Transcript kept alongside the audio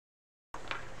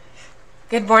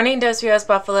Good morning, Dos Rios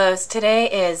Buffaloes.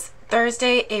 Today is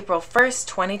Thursday, April 1st,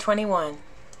 2021.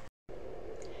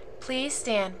 Please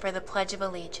stand for the Pledge of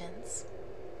Allegiance.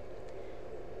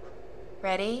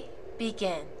 Ready?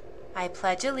 Begin. I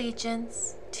pledge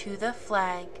allegiance to the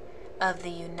flag of the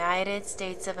United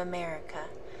States of America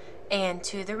and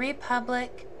to the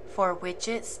republic for which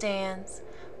it stands,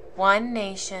 one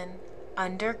nation,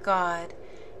 under God,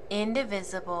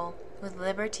 indivisible, with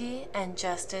liberty and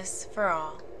justice for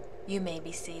all. You may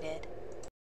be seated.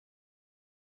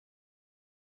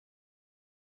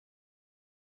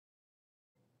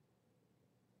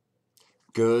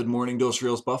 Good morning, Dos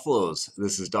Rios Buffaloes.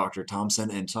 This is Dr.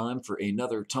 Thompson, and time for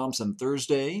another Thompson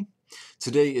Thursday.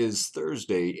 Today is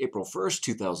Thursday, April 1st,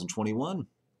 2021.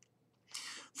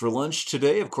 For lunch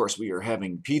today, of course, we are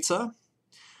having pizza.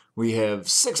 We have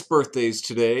 6 birthdays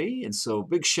today, and so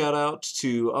big shout out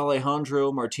to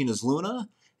Alejandro Martinez Luna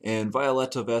and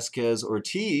Violeta Vasquez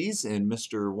Ortiz in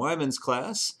Mr. Wyman's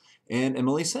class, and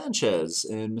Emily Sanchez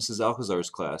in Mrs.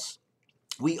 Alcazar's class.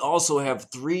 We also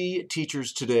have 3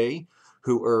 teachers today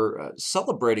who are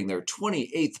celebrating their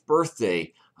 28th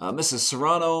birthday, Mrs.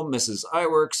 Serrano, Mrs.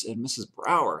 Iwerks, and Mrs.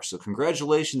 Brower. So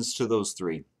congratulations to those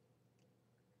 3.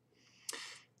 I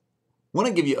want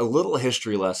to give you a little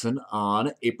history lesson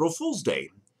on April Fool's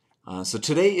Day. So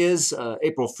today is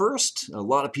April 1st. A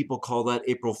lot of people call that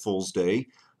April Fool's Day.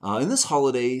 And this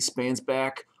holiday spans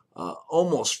back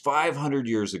almost 500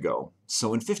 years ago. So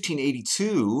in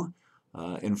 1582,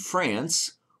 in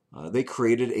France, they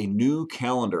created a new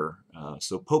calendar.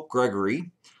 So Pope Gregory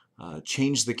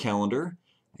changed the calendar,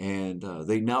 and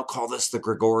they now call this the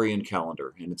Gregorian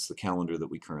calendar, and it's the calendar that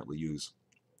we currently use.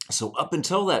 So up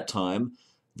until that time,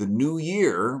 the new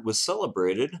year was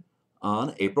celebrated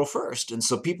on April 1st. And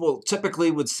so people typically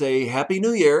would say Happy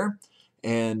New Year,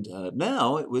 and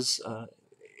now it was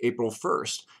April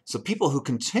 1st. So people who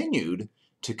continued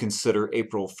to consider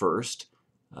April 1st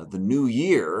the new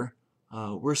year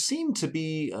were seen to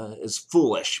be as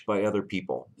foolish by other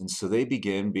people, and so they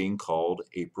began being called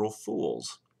April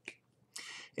Fools.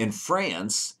 In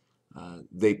France,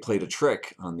 they played a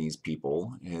trick on these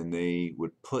people, and they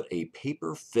would put a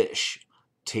paper fish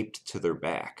taped to their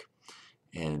back.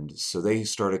 And so they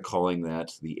started calling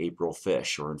that the April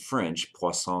fish, or in French,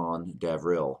 Poisson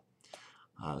d'avril.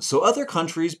 So other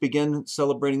countries began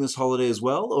celebrating this holiday as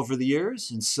well over the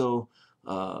years, and so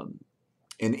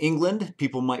in England,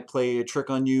 people might play a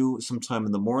trick on you sometime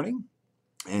in the morning,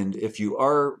 and if you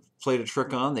are played a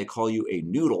trick on, they call you a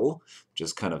noodle, which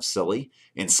is kind of silly.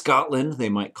 In Scotland, they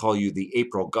might call you the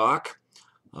April gowk,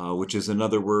 which is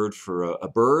another word for a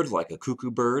bird, like a cuckoo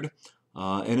bird.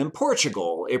 And in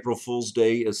Portugal, April Fool's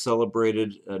Day is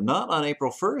celebrated not on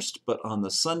April 1st, but on the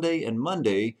Sunday and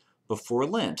Monday before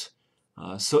Lent.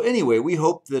 So anyway, we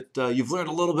hope that you've learned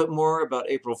a little bit more about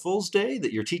April Fool's Day,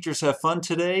 that your teachers have fun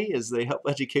today as they help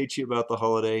educate you about the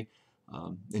holiday,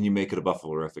 and you make it a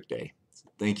Buffalo-rific day.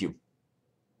 Thank you.